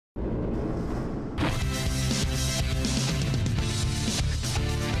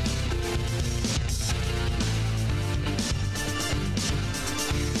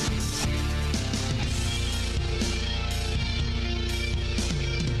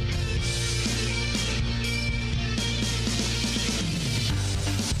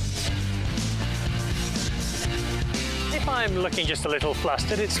I'm looking just a little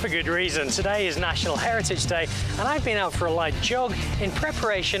flustered, it's for good reason. Today is National Heritage Day, and I've been out for a light jog in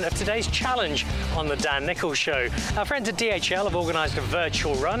preparation of today's challenge on the Dan Nicholl Show. Our friends at DHL have organised a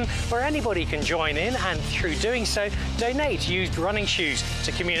virtual run where anybody can join in and through doing so donate used running shoes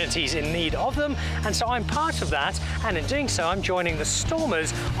to communities in need of them. And so I'm part of that, and in doing so I'm joining the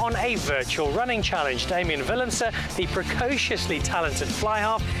Stormers on a virtual running challenge. Damian Willemse, the precociously talented fly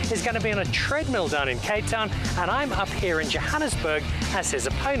half, is going to be on a treadmill down in Cape Town, and I'm up here in Johannesburg as his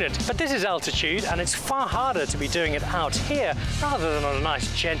opponent. But this is altitude, and it's far harder to be doing it out here rather than on a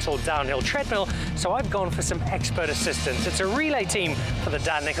nice gentle downhill treadmill, so I've gone for some expert assistance. It's a relay team for the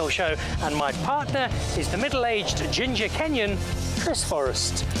Dan Nicholl Show, and my partner is the middle-aged ginger Kenyan, Chris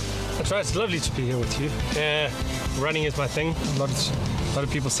Forrest. That's right, it's lovely to be here with you. Running is my thing. A lot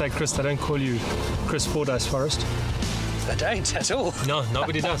of people say, Chris, they don't call you Chris Forrest. They don't at all. No,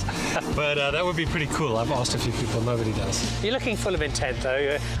 nobody does. But that would be pretty cool. I've asked a few people, nobody does. You're looking full of intent,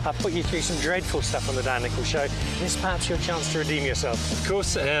 though. I've put you through some dreadful stuff on the Dan Nicholl Show. This is perhaps your chance to redeem yourself. Of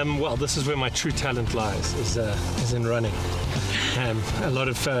course. Well, this is where my true talent lies, is in running. A lot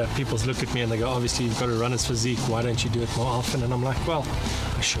of people look at me and they go, obviously you've got a runner's physique, why don't you do it more often? And I'm like, well,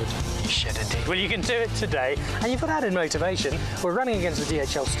 I should. You should indeed. Well, you can do it today, and you've got added motivation. We're running against the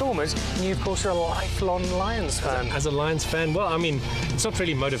DHL Stormers, and you, of course, are a lifelong Lions fan. As a Lions fan, well, I mean, it's not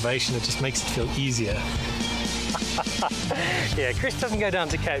really motivation, it just makes it feel easier. Yeah, Chris doesn't go down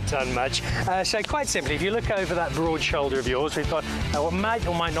to Cape Town much. So quite simply, if you look over that broad shoulder of yours, we've got what might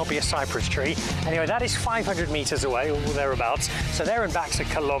or might not be a cypress tree. Anyway, that is 500 metres away, or thereabouts. So there and back's a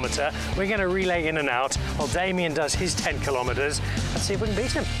kilometre. We're going to relay in and out while Damian does his 10 kilometres. Let's see if we can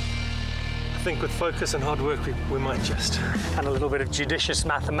beat him. I think with focus and hard work, we might just. And a little bit of judicious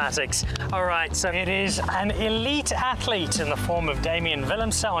mathematics. All right, so it is an elite athlete in the form of Damian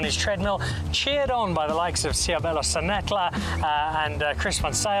Willemse on his treadmill, cheered on by the likes of Siabelo Sanetla and Chris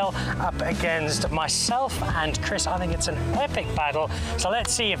Van Sale, up against myself and Chris. I think it's an epic battle. So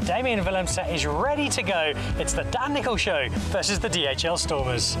let's see if Damian Willemse is ready to go. It's the Dan Nicholl Show versus the DHL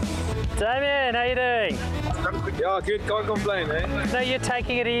Stormers. Damian, how you doing? Yeah, good, can't complain, eh? So you're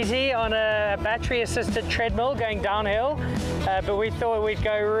taking it easy on a battery-assisted treadmill going downhill, but we thought we'd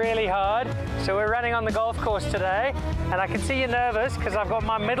go really hard. So we're running on the golf course today, and I can see you're nervous because I've got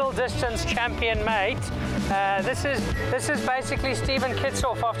my middle distance champion mate. This is basically Stephen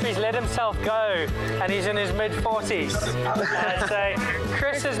Kitsoff after he's let himself go, and he's in his mid-40s. So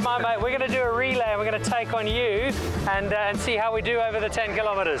Chris is my mate. We're going to do a relay, and we're going to take on you and see how we do over the 10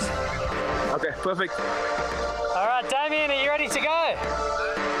 kilometres. Okay, perfect. All right, Damian, are you ready to go?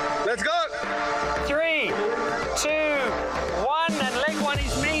 Let's go! 3, 2, 1, and leg one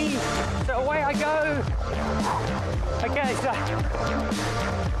is me. So away I go. Okay, so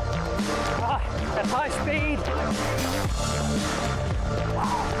at high speed.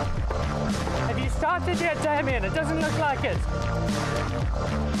 Have you started yet, Damian? It doesn't look like it.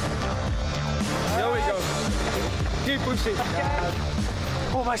 There we go. Keep pushing. Okay.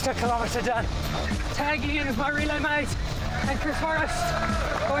 Almost a kilometre done. Tagging in with my relay mate and Chris Forrest.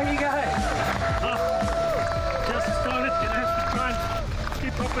 Away you go. Just started, you have to try and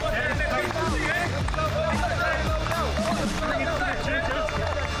keep up with the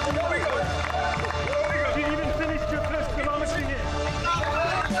You even finished your first kilometre here.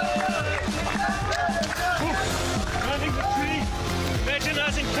 Running the tree. Imagine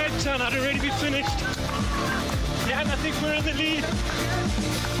us in Cape Town, I'd already be finished. Yeah, and I think we're in the lead.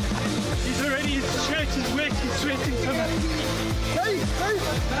 He's already, his shirt is wet, he's sweating so much. Hey!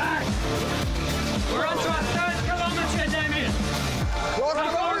 Back. We're on to our third kilometre, Damian. How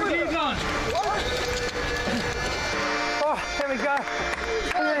far have you gone? Oh, there we go.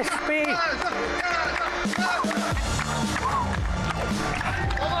 Look at this speed.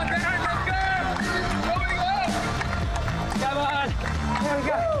 Come on, let's go! Going up! Come on. There we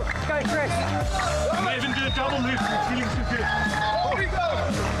go. Go, Chris. I might even do a double loop, I'm feeling so good. There we go!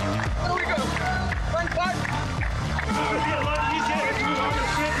 There we go! Front back! It'll be a lot easier if we want to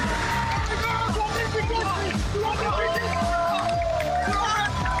sprint.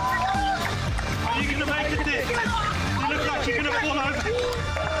 Are you going to make it there? You look like you're going to fall over.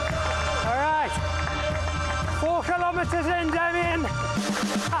 All right. 4 kilometres in, Damian.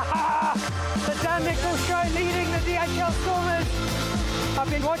 The Dan Nicholl Show leading the DHL Stormers. I've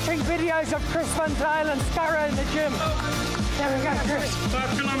been watching videos of Chris Van Zyl and Scarra in the gym. There we go, Chris.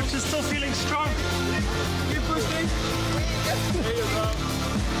 5 kilometres, still feeling strong. Keep pushing. There you go.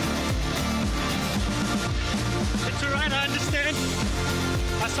 It's all right, I understand.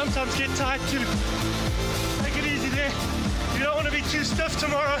 I sometimes get tired too. Take it easy there. You don't want to be too stiff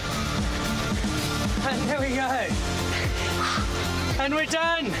tomorrow. And there we go. And we're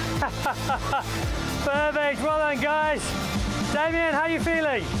done. Perfect, well done guys. Damian, how are you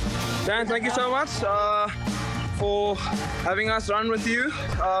feeling? Dan, thank you so much for having us run with you.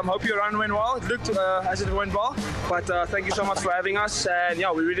 Hope your run went well. It looked as it went well, but thank you so much for having us, and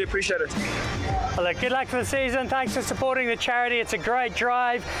yeah, we really appreciate it. Well, look, good luck for the season. Thanks for supporting the charity. It's a great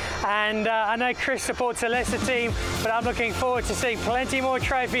drive, and I know Chris supports the Leicester team, but I'm looking forward to seeing plenty more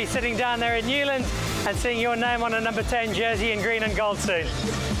trophies sitting down there in Newlands and seeing your name on a number 10 jersey in green and gold soon.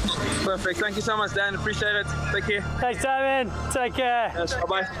 Perfect. Thank you so much, Dan. Appreciate it. Take care. Thanks, Damien. Take care. Yes,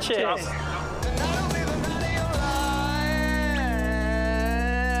 bye-bye. Cheers. Ciao.